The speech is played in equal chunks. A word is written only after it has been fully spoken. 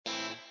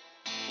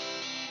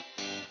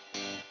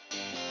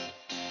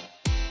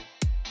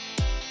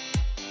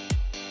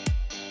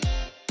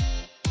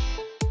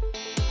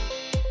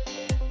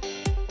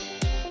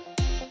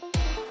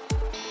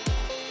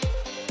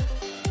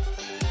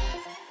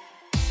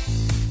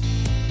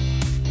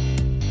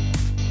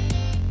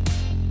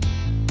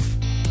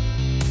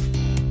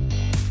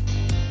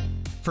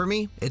For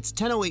me, it's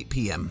 10:08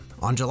 p.m.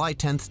 on July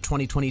 10th,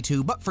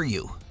 2022, but for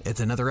you, it's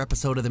another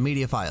episode of The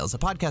Media Files, a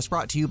podcast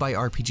brought to you by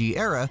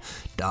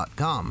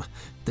RPGera.com.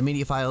 The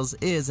Media Files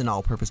is an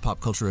all-purpose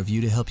pop culture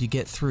review to help you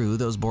get through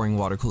those boring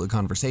water cooler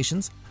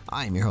conversations.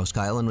 I'm your host,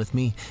 Kyle, and with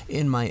me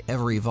in my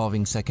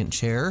ever-evolving second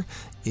chair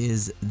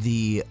is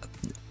the...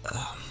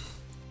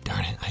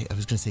 darn it, I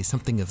was going to say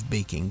something of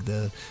baking.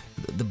 The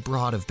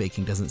broad of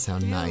baking doesn't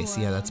sound nice.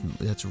 Yeah,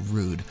 that's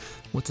rude.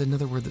 What's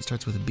another word that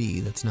starts with a B?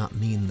 That's not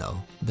mean,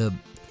 though. The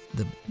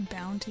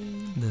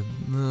bounty.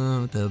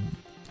 The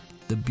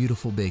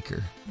beautiful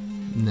baker.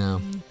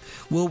 No.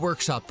 We'll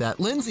workshop that.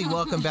 Lindsay,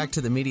 welcome back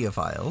to the Media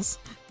Files.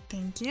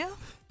 Thank you.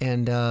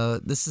 And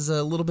this is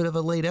a little bit of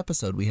a late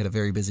episode. We had a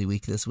very busy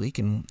week this week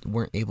and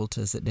weren't able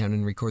to sit down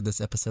and record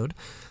this episode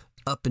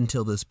up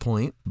until this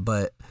point.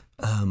 But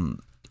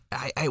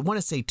I want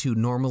to say, too,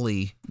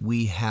 normally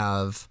we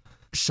have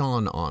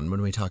Sean on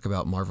when we talk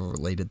about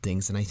Marvel-related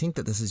things. And I think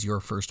that this is your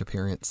first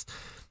appearance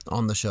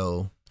on the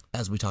show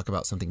as we talk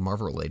about something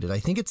Marvel-related. I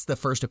think it's the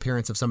first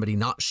appearance of somebody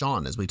not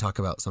Sean as we talk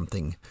about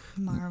something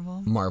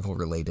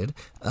Marvel-related.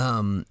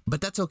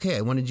 But that's okay.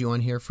 I wanted you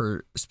on here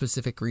for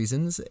specific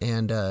reasons,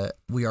 and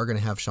we are going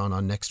to have Sean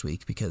on next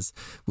week because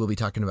we'll be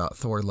talking about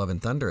Thor: Love and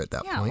Thunder at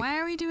that point. Yeah, why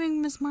are we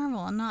doing Miss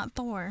Marvel and not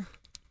Thor?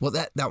 Well,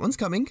 that one's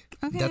coming.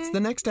 Okay. That's the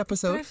next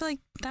episode. But I feel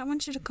like that one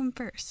should have come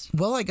first.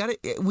 Well, we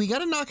got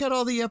to knock out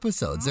all the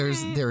episodes.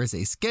 Okay. There is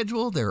a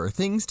schedule. There are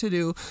things to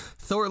do.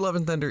 Thor: Love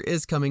and Thunder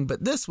is coming,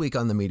 but this week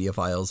on the Media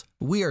Files,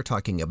 we are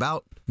talking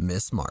about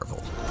Miss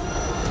Marvel.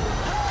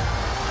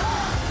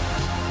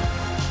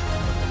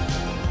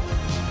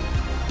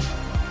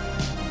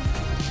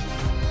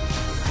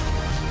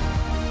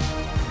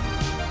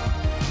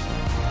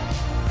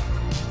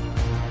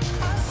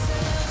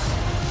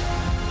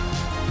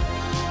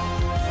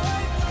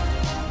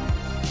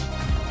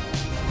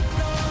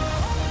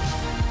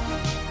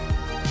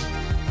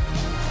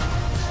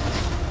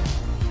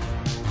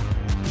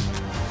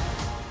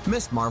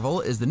 Miss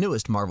Marvel is the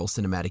newest Marvel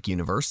Cinematic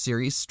Universe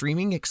series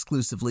streaming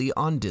exclusively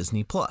on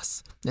Disney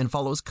Plus and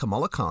follows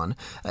Kamala Khan,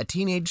 a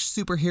teenage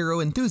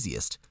superhero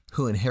enthusiast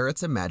who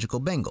inherits a magical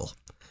bangle.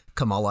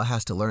 Kamala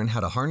has to learn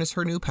how to harness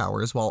her new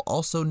powers while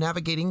also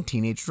navigating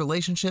teenage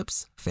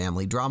relationships,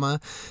 family drama,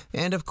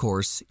 and of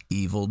course,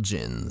 evil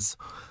djinns.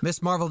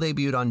 Miss Marvel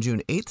debuted on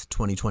June 8th,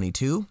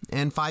 2022,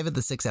 and 5 of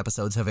the 6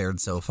 episodes have aired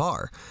so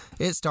far.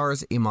 It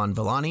stars Iman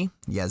Vellani,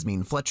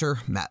 Yasmine Fletcher,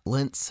 Matt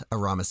Lintz,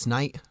 Aramis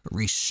Knight,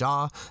 Reese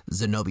Shaw,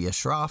 Zenobia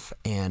Shroff,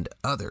 and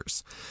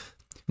others.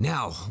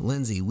 Now,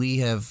 Lindsay,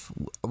 we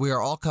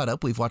are all caught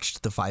up. We've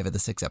watched the 5 of the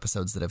 6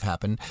 episodes that have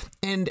happened,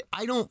 and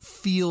I don't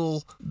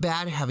feel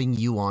bad having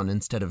you on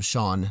instead of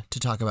Sean to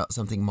talk about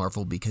something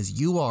Marvel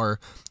because you are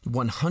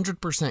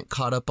 100%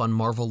 caught up on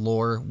Marvel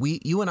lore.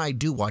 You and I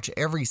do watch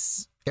every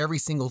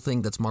single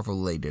thing that's Marvel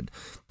related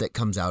that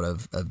comes out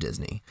of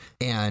Disney.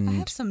 And I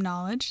have some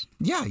knowledge.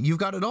 Yeah, you've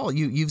got it all.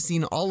 You've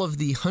seen all of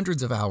the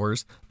hundreds of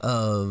hours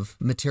of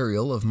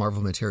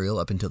Marvel material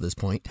up until this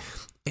point.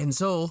 And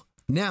so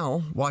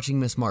now, watching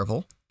Miss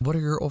Marvel, what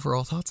are your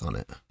overall thoughts on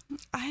it?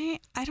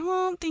 I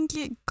don't think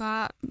it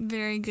got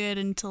very good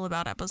until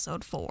about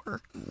episode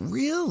 4.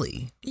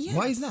 Really? Yes.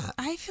 Why is that?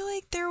 I feel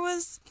like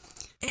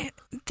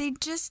they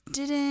just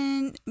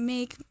didn't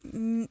make...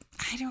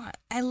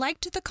 I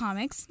liked the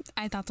comics.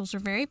 I thought those were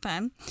very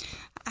fun.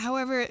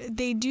 However,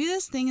 they do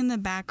this thing in the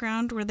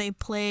background where they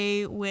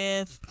play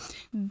with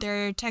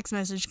their text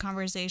message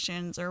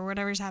conversations or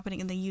whatever's happening,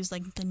 and they use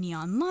like the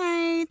neon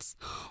lights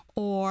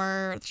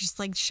or just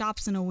like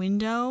shops in a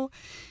window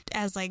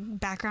as like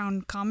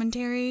background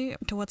commentary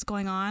to what's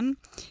going on.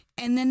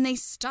 And then they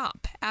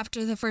stop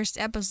after the first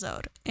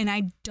episode. And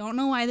I don't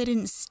know why they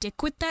didn't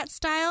stick with that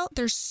style.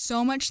 There's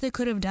so much they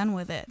could have done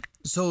with it.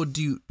 So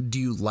do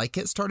you like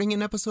it starting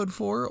in episode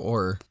 4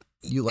 or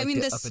you liked it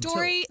up until?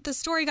 The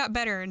story got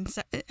better in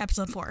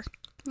episode 4.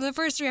 The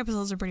first 3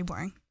 episodes are pretty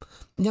boring.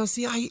 Now,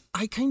 see, I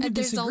kind of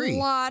disagree. There's a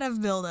lot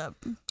of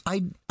buildup.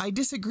 I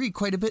disagree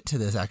quite a bit to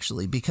this,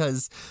 actually,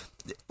 because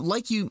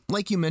like you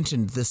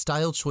mentioned, the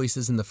style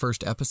choices in the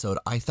first episode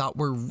I thought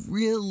were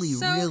really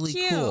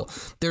cute. Cool.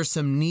 There's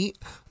some neat,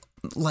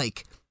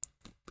 like,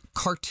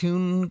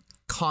 cartoon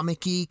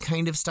comic-y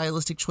kind of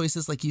stylistic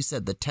choices. Like you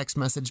said, the text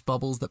message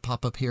bubbles that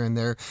pop up here and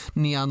there,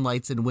 neon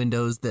lights in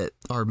windows that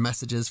are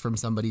messages from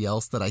somebody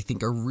else that I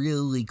think are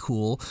really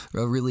cool,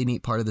 a really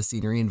neat part of the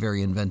scenery and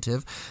very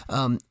inventive.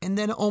 And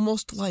then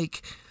almost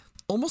like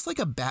a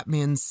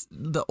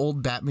the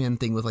old Batman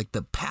thing with like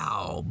the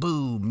pow,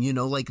 boom,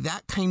 like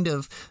that kind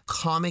of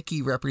comic-y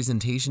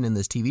representation in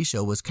this TV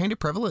show was kind of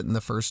prevalent in the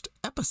first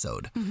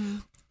episode. Mm-hmm.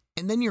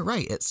 And then you're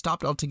right, it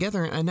stopped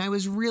altogether, and I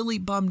was really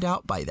bummed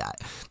out by that.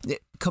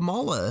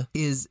 Kamala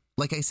is,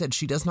 like I said,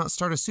 she does not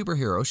start a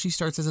superhero. She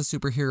starts as a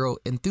superhero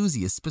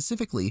enthusiast,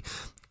 specifically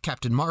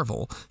Captain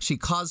Marvel. She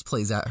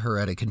cosplays her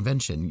at a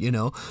convention,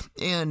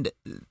 and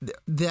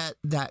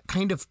that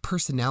kind of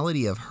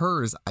personality of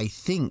hers, I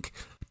think,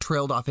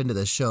 trailed off into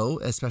the show,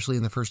 especially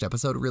in the first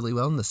episode, really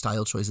well, and the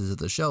style choices of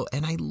the show.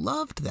 And I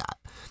loved that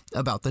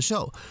about the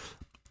show.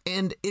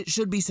 And it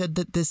should be said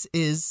that this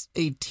is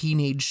a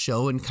teenage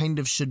show and kind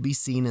of should be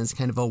seen as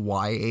kind of a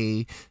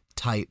YA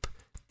type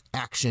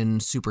action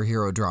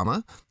superhero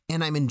drama.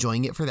 And I'm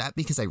enjoying it for that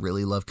because I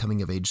really love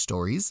coming of age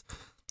stories.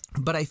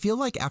 But I feel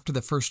like after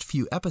the first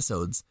few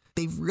episodes,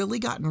 they've really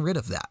gotten rid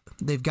of that.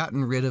 They've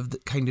gotten rid of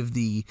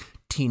the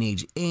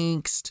teenage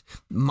angst.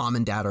 Mom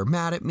and dad are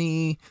mad at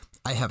me.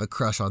 I have a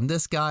crush on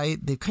this guy.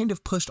 They've kind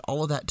of pushed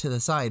all of that to the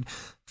side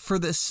for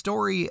this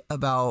story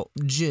about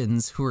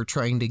djinns who are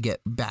trying to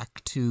get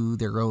back to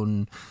their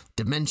own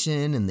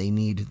dimension, and they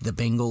need the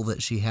bangle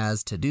that she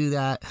has to do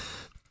that.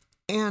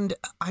 And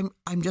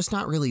I'm just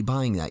not really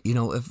buying that. You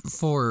know,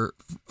 for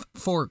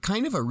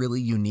kind of a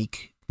really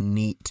unique,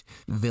 neat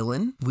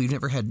villain. We've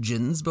never had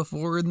djinns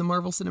before in the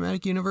Marvel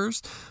Cinematic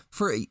Universe.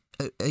 For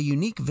a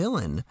unique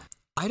villain,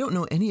 I don't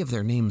know any of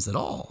their names at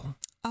all.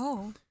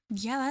 Oh,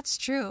 yeah, that's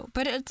true.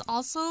 But it's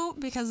also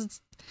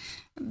because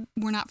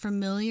we're not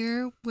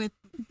familiar with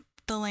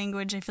the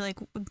language. I feel like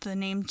the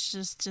names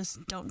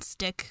just don't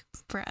stick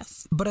for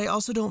us. But I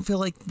also don't feel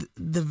like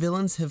the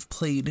villains have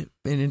played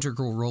an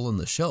integral role in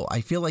the show. I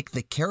feel like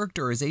the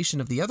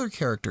characterization of the other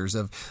characters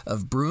of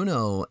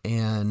Bruno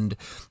and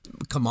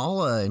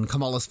Kamala and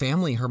Kamala's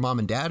family, her mom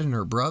and dad and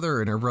her brother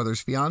and her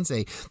brother's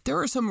fiance, there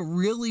are some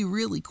really,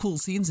 really cool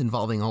scenes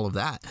involving all of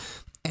that.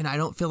 And I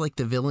don't feel like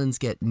the villains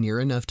get near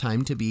enough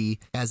time to be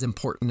as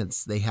important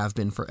as they have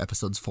been for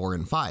episodes 4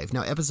 and 5.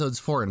 Now, episodes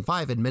 4 and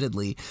 5,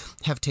 admittedly,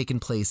 have taken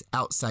place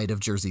outside of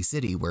Jersey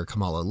City, where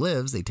Kamala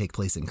lives. They take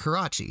place in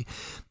Karachi.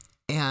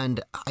 And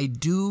I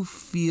do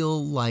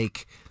feel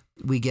like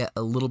we get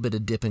a little bit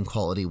of dip in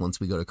quality once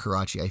we go to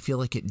Karachi. I feel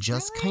like it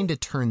just kind of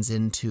turns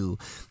into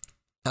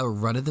a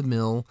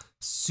run-of-the-mill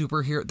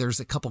superhero.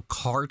 There's a couple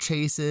car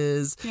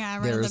chases. Yeah,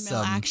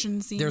 run-of-the-mill action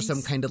scenes. There's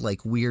some kind of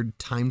like weird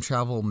time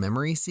travel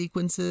memory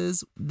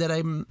sequences that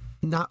I'm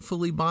not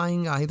fully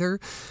buying either.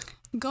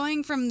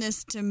 Going from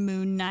this to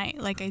Moon Knight,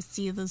 like I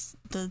see the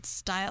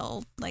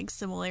style like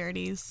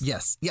similarities.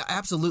 Yes, yeah,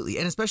 absolutely.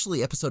 And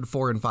especially episode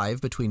 4 and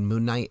 5 between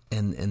Moon Knight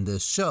and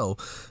this show,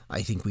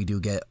 I think we do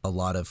get a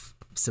lot of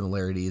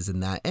similarities in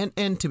that.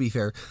 And to be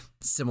fair,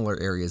 similar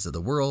areas of the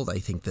world. I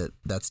think that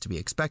that's to be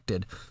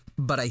expected.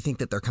 But I think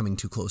that they're coming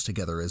too close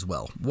together as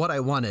well. What I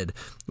wanted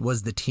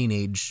was the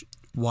teenage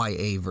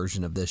YA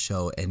version of this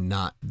show and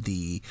not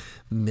the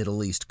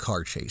Middle East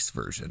car chase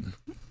version.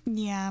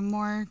 Yeah,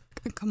 more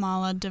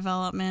Kamala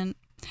development.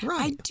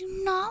 Right. I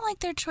do not like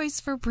their choice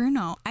for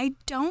Bruno. I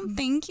don't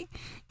think...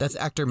 That's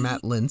actor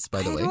Matt Lintz,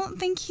 by the way. I don't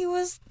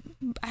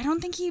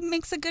think he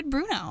makes a good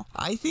Bruno.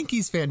 I think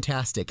he's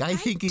fantastic. I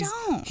think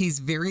he's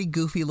very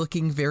goofy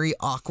looking, very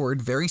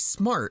awkward, very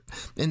smart.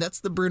 And that's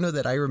the Bruno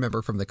that I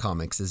remember from the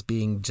comics as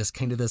being just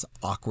kind of this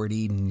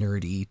awkwardy,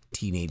 nerdy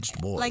teenage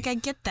boy. Like, I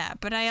get that,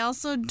 but I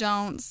also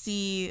don't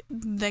see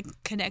the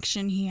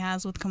connection he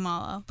has with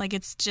Kamala. Like,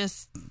 it's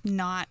just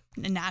not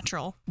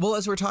natural. Well,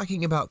 as we're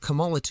talking about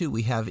Kamala, too,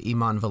 we have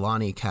Iman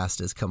Vellani cast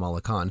as Kamala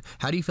Khan.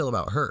 How do you feel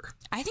about her?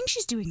 I think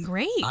she's doing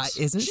great.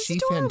 Isn't she's she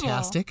adorable.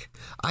 fantastic?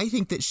 I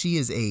think that she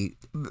is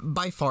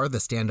by far the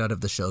standout of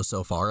the show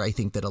so far. I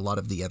think that a lot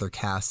of the other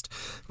cast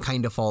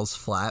kind of falls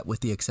flat with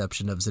the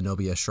exception of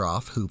Zenobia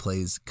Shroff, who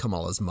plays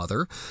Kamala's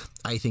mother.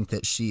 I think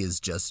that she is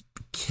just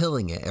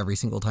killing it every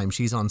single time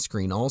she's on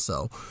screen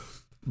also.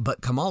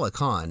 But Kamala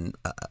Khan,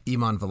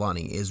 Iman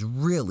Vellani, is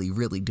really,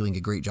 really doing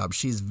a great job.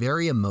 She's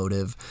very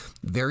emotive,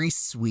 very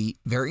sweet,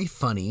 very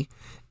funny,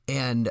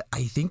 and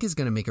I think is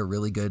going to make a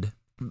really good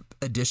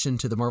addition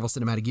to the Marvel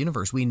Cinematic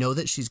Universe. We know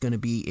that she's going to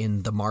be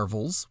in The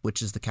Marvels,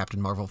 which is the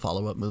Captain Marvel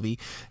follow-up movie,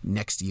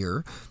 next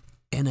year.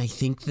 And I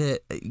think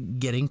that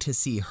getting to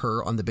see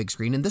her on the big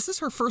screen, and this is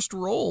her first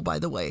role, by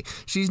the way.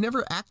 She's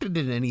never acted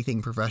in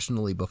anything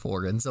professionally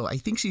before. And so I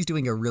think she's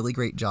doing a really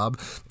great job.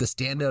 The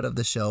standout of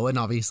the show and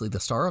obviously the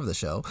star of the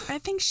show. I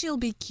think she'll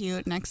be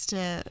cute next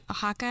to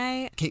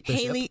Hawkeye. Kate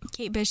Bishop.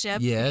 Kate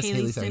Bishop. Yes,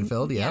 Haley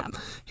Steinfeld. Yep. Yeah.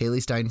 Haley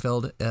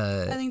Steinfeld.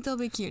 I think they'll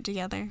be cute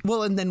together.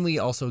 Well, and then we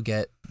also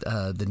get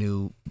the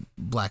new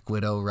Black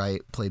Widow,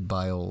 right? Played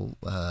by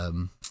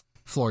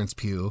Florence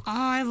Pugh. Oh,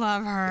 I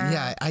love her.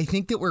 Yeah, I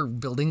think that we're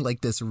building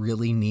like this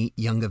really neat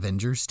Young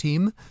Avengers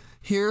team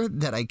here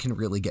that I can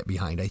really get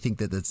behind. I think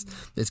that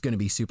it's going to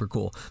be super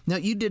cool. Now,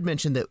 you did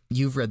mention that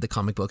you've read the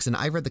comic books, and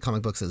I've read the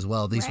comic books as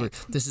well. This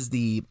is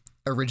the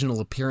original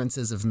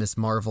appearances of Miss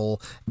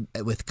Marvel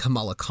with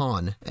Kamala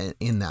Khan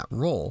in that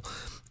role.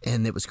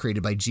 And it was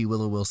created by G.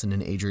 Willow Wilson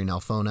and Adrian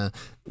Alfona.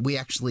 We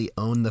actually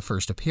own the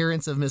first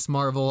appearance of Miss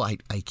Marvel. I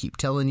keep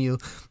telling you,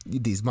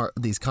 these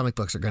comic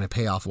books are going to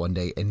pay off one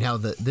day. And now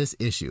this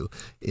issue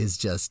is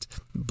just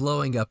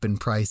blowing up in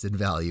price and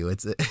value.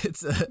 It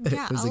was a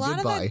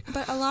good buy.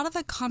 But a lot of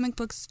the comic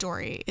book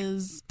story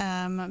is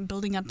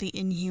building up the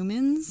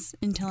Inhumans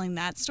and telling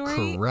that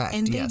story. Correct.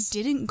 And they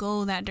didn't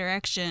go that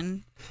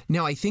direction.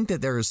 Now, I think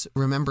that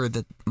remember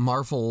that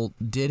Marvel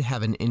did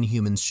have an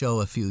Inhumans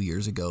show a few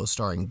years ago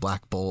starring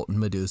Black Bolt and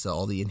Medusa,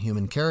 all the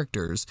Inhuman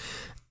characters.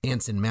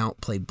 Anson Mount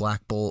played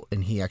Black Bolt,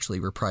 and he actually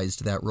reprised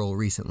that role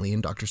recently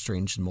in Doctor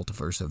Strange and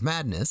Multiverse of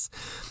Madness.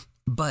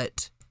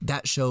 But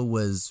that show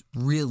was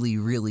really,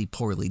 really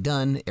poorly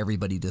done.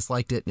 Everybody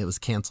disliked it, and it was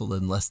canceled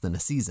in less than a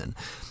season.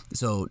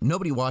 So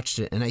nobody watched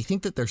it, and I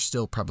think that there's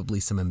still probably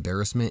some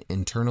embarrassment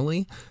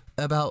internally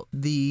about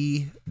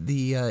the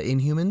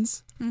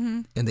Inhumans,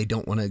 and they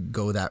don't want to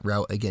go that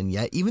route again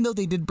yet, even though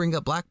they did bring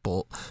up Black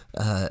Bolt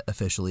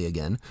officially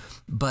again.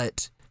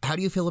 But how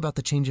do you feel about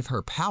the change of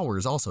her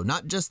powers also?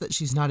 Not just that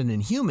she's not an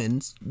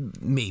Inhuman,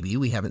 maybe.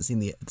 We haven't seen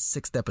the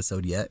 6th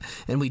episode yet,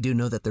 and we do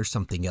know that there's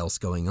something else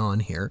going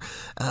on here.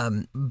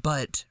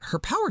 But her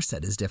power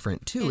set is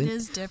different, too. It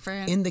is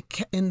different. In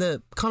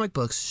the comic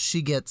books,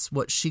 she gets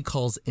what she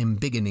calls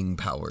embiggening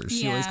powers.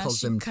 She always calls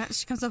them...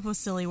 She comes up with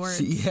silly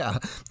words. Yeah,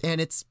 and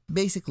it's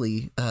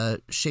basically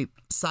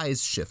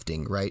size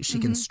shifting, right? She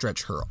can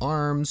stretch her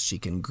arms, she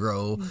can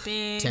grow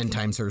Big. 10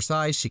 times her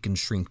size, she can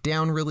shrink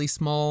down really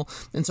small,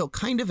 and so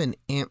kind of an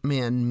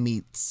Ant-Man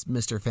meets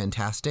Mr.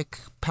 Fantastic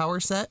power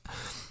set.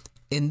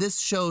 In this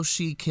show,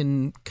 she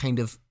can kind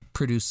of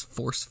produce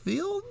force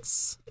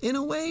fields in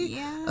a way.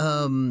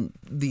 Yeah.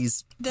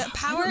 The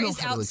power is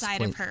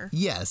outside of her.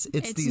 Yes,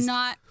 it's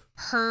not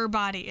her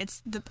body.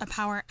 It's a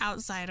power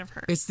outside of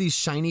her. It's these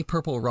shiny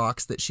purple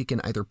rocks that she can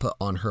either put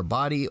on her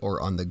body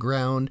or on the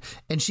ground,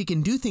 and she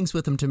can do things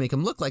with them to make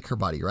them look like her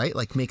body, right?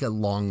 Like make a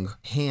long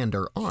hand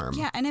or arm.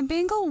 Yeah, and a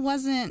bangle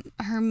wasn't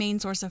her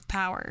main source of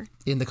power.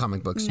 In the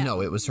comic books,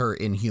 no, it was her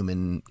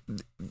inherent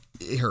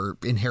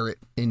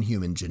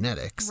inhuman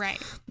genetics.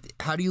 Right.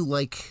 How do you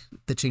like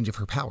the change of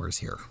her powers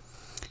here?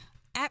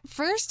 At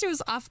first, it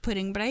was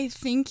off-putting, but I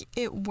think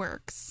it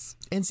works.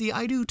 And see,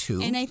 I do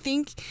too. And I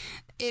think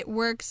it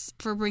works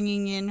for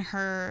bringing in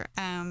her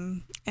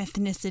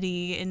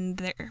ethnicity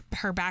and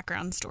her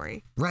background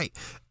story. Right.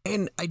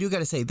 And I do got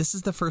to say, this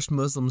is the first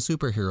Muslim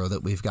superhero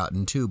that we've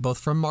gotten too, both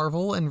from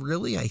Marvel and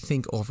really, I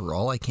think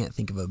overall, I can't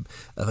think of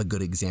a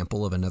good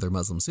example of another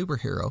Muslim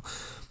superhero.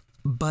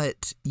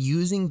 But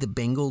using the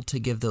bangle to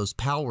give those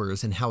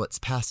powers and how it's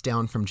passed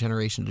down from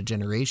generation to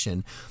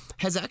generation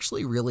has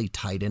actually really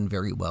tied in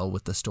very well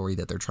with the story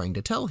that they're trying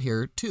to tell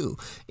here too.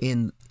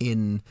 In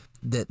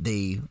that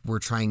they were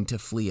trying to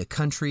flee a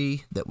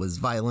country that was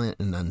violent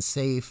and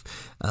unsafe.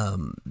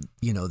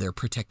 They're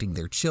protecting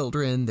their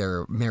children.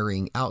 They're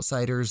marrying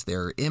outsiders.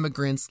 They're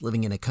immigrants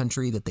living in a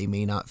country that they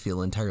may not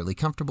feel entirely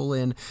comfortable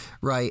in,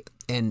 right?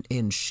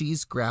 And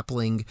she's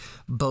grappling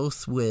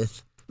both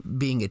with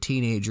being a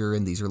teenager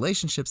and these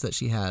relationships that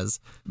she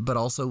has, but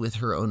also with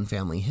her own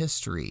family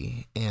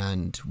history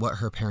and what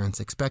her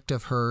parents expect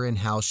of her and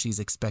how she's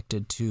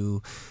expected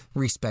to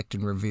respect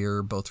and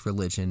revere both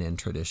religion and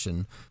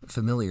tradition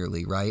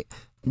familiarly, right?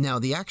 Now,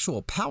 the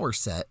actual power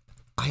set,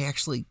 I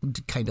actually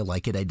kind of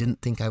like it. I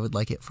didn't think I would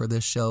like it for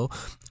this show,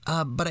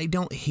 but I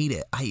don't hate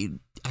it. I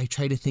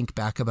try to think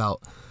back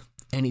about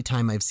any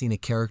time I've seen a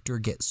character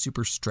get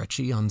super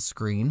stretchy on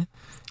screen.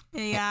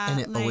 Yeah, and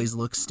it always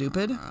looks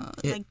stupid.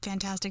 Like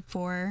Fantastic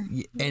Four.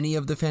 Any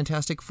of the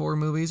Fantastic Four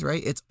movies,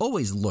 right? It's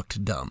always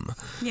looked dumb.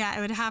 Yeah,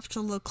 it would have to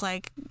look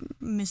like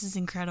Mrs.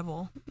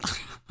 Incredible.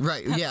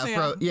 Right, yeah.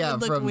 It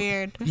would look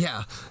weird.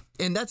 Yeah,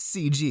 and that's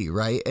CG,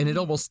 right? And it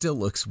almost still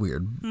looks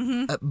weird.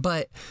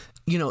 But,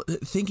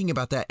 thinking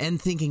about that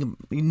and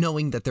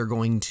knowing that they're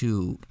going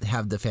to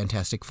have the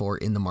Fantastic Four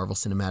in the Marvel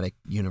Cinematic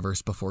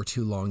Universe before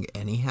too long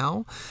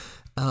anyhow,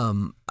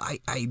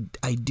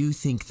 I do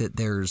think that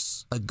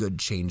there's a good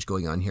change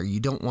going on here.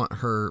 You don't want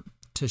her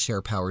to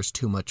share powers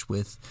too much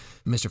with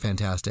Mr.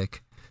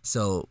 Fantastic.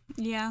 So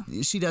yeah,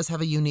 she does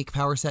have a unique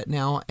power set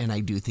now, and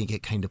I do think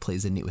it kind of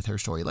plays in neat with her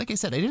story. Like I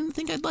said, I didn't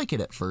think I'd like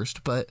it at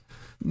first, but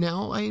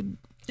now I do.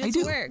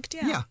 It's worked,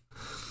 yeah.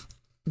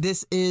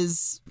 This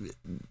is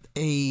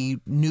a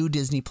new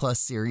Disney Plus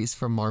series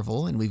from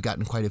Marvel, and we've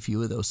gotten quite a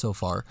few of those so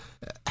far.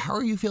 How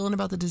are you feeling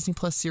about the Disney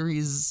Plus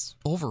series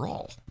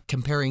overall?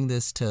 Comparing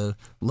this to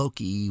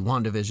Loki,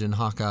 WandaVision,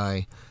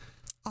 Hawkeye,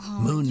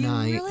 Moon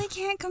Knight. You really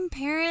can't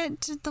compare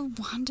it to the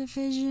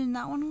WandaVision.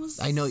 That one was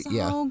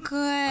so good.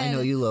 I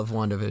know you love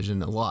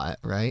WandaVision a lot,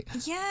 right?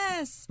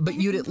 Yes. But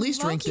you'd at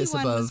least rank this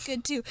above. The Loki one was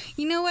good too.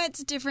 You know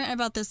what's different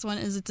about this one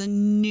is it's a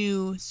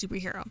new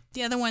superhero.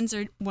 The other ones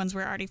are ones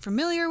we're already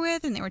familiar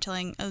with, and they were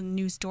telling a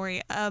new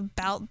story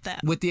about them.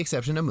 With the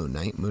exception of Moon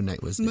Knight. Moon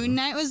Knight was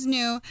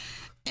new.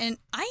 And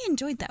I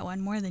enjoyed that one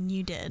more than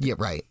you did. Yeah,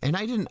 right. And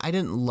I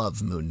didn't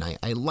love Moon Knight.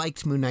 I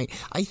liked Moon Knight.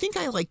 I think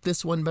I liked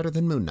this one better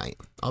than Moon Knight.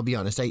 I'll be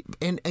honest.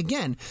 And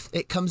again,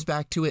 it comes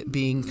back to it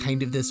being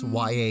kind of this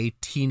YA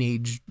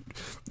teenage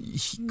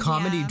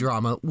comedy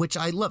drama, which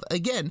I love.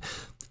 Again,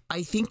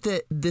 I think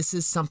that this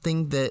is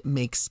something that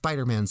makes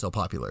Spider-Man so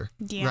popular.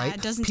 Yeah, right?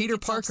 It doesn't take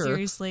itself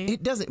seriously.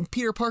 It doesn't.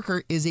 Peter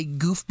Parker is a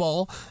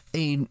goofball,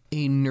 a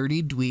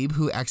nerdy dweeb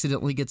who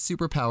accidentally gets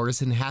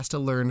superpowers and has to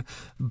learn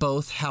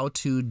both how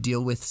to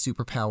deal with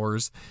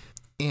superpowers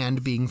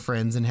and being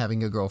friends and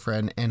having a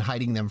girlfriend and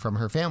hiding them from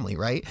her family,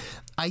 right?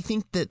 I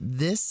think that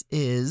this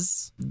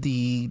is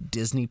the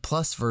Disney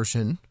Plus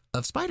version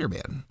of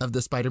Spider-Man, of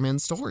the Spider-Man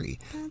story.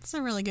 That's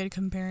a really good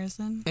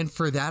comparison. And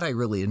for that, I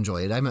really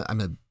enjoy it. I'm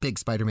a big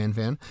Spider-Man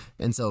fan.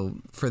 And so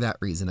for that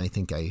reason, I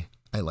think I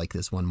like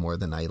this one more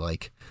than I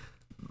like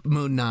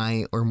Moon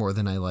Knight or more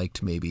than I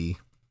liked maybe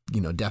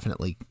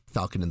definitely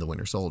Falcon and the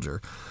Winter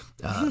Soldier.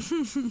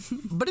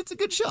 But it's a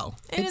good show.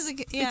 It's a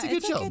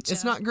good show.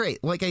 It's not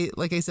great. Like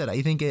I said,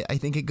 I think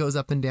it goes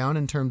up and down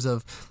in terms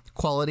of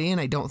quality, and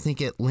I don't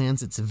think it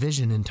lands its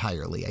vision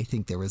entirely. I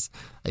think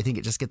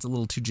it just gets a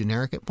little too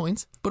generic at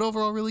points, but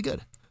overall really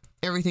good.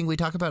 Everything we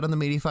talk about on the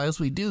Media Files,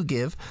 we do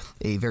give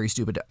a very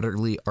stupid,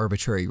 utterly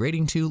arbitrary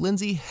rating to.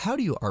 Lindsay, how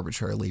do you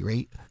arbitrarily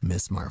rate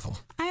Miss Marvel?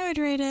 I would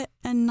rate it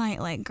a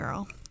Nightlight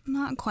Girl.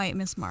 Not quite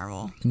Miss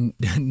Marvel.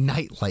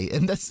 Nightlight,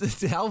 and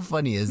that's how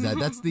funny is that?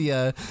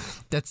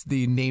 That's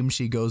the name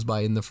she goes by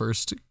in the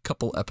first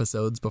couple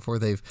episodes before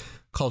they've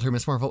called her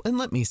Miss Marvel. And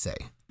let me say,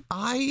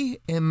 I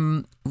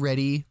am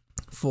ready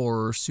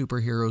for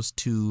superheroes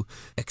to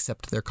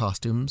accept their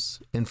costumes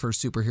and for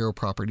superhero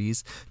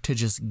properties to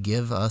just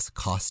give us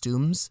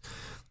costumes.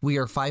 We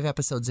are 5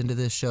 episodes into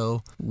this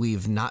show.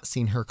 We've not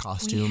seen her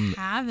costume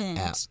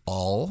at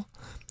all.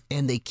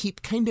 And they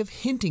keep kind of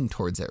hinting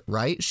towards it,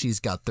 right?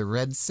 She's got the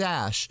red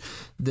sash.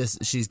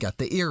 She's got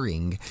the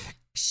earring.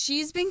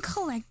 She's been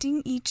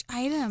collecting each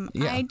item.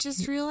 Yeah. I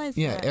just realized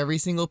that. Yeah, every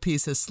single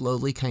piece has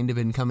slowly kind of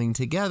been coming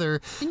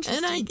together.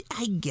 And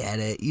I get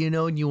it,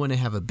 and you want to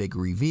have a big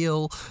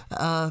reveal.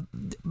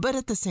 But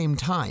at the same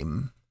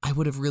time, I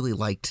would have really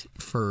liked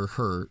for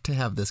her to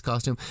have this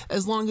costume.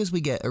 As long as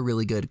we get a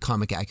really good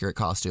comic accurate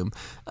costume,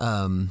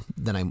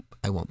 then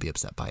I won't be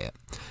upset by it.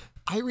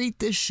 I rate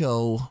this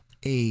show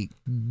a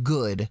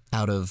good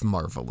out of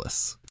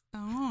marvelous.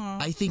 Oh.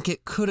 I think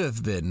it could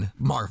have been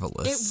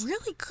marvelous. It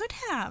really could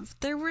have.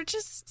 There were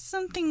just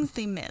some things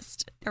they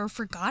missed or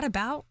forgot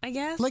about, I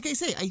guess. Like I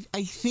say,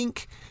 I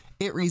think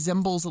it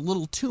resembles a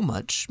little too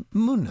much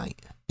Moon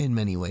Knight in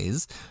many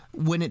ways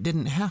when it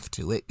didn't have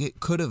to. It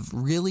could have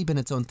really been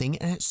its own thing,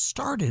 and it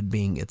started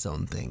being its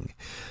own thing.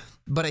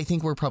 But I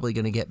think we're probably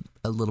going to get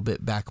a little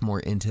bit back more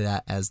into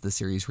that as the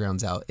series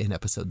rounds out in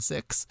episode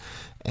 6.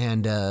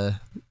 And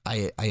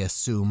I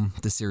assume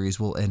the series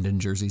will end in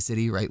Jersey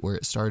City, right where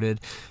it started.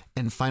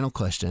 And final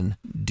question,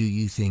 do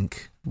you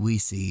think we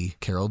see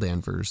Carol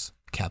Danvers,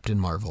 Captain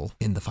Marvel,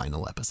 in the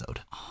final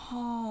episode?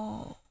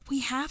 Oh, we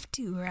have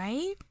to,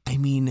 right? I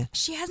mean,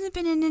 she hasn't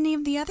been in any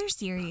of the other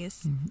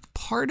series.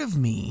 Part of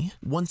me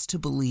wants to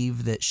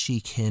believe that she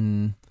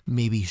can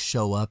maybe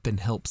show up and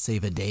help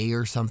save a day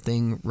or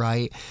something,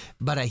 right?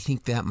 But I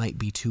think that might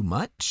be too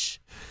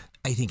much.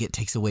 I think it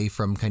takes away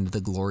from kind of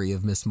the glory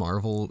of Miss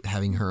Marvel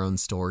having her own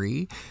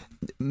story.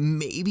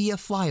 Maybe a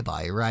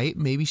flyby, right?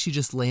 Maybe she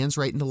just lands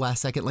right in the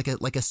last second,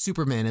 like a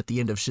Superman at the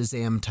end of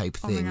Shazam type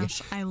thing. Oh my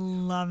gosh, I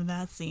love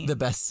that scene. The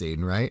best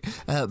scene, right?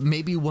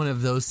 Maybe one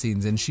of those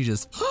scenes, and she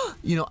just,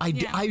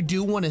 I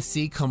do want to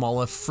see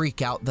Kamala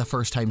freak out the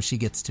first time she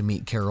gets to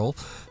meet Carol.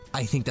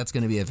 I think that's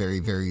going to be a very,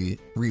 very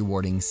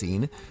rewarding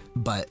scene,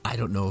 but I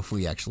don't know if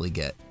we actually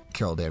get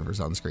Carol Danvers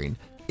on screen.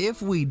 If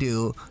we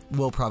do,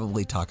 we'll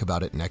probably talk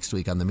about it next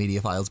week on the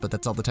Media Files, but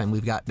that's all the time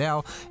we've got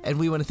now. And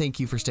we want to thank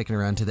you for sticking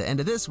around to the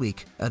end of this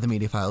week of the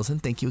Media Files, and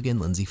thank you again,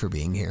 Lindsay, for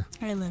being here.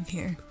 I live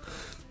here.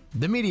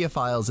 The Media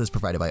Files is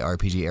provided by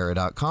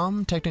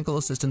RPGera.com. Technical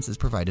assistance is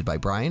provided by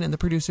Brian, and the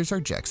producers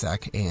are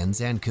Jexak and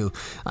Zanku.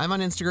 I'm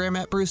on Instagram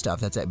at Brewstuff,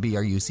 that's at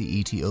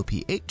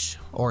BRUCETOPH,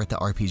 or at the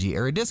RPG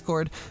Era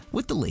Discord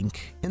with the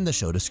link in the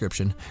show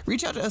description.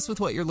 Reach out to us with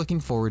what you're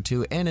looking forward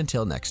to, and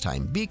until next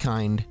time, be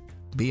kind,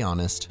 be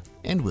honest,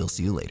 and we'll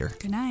see you later.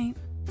 Good night.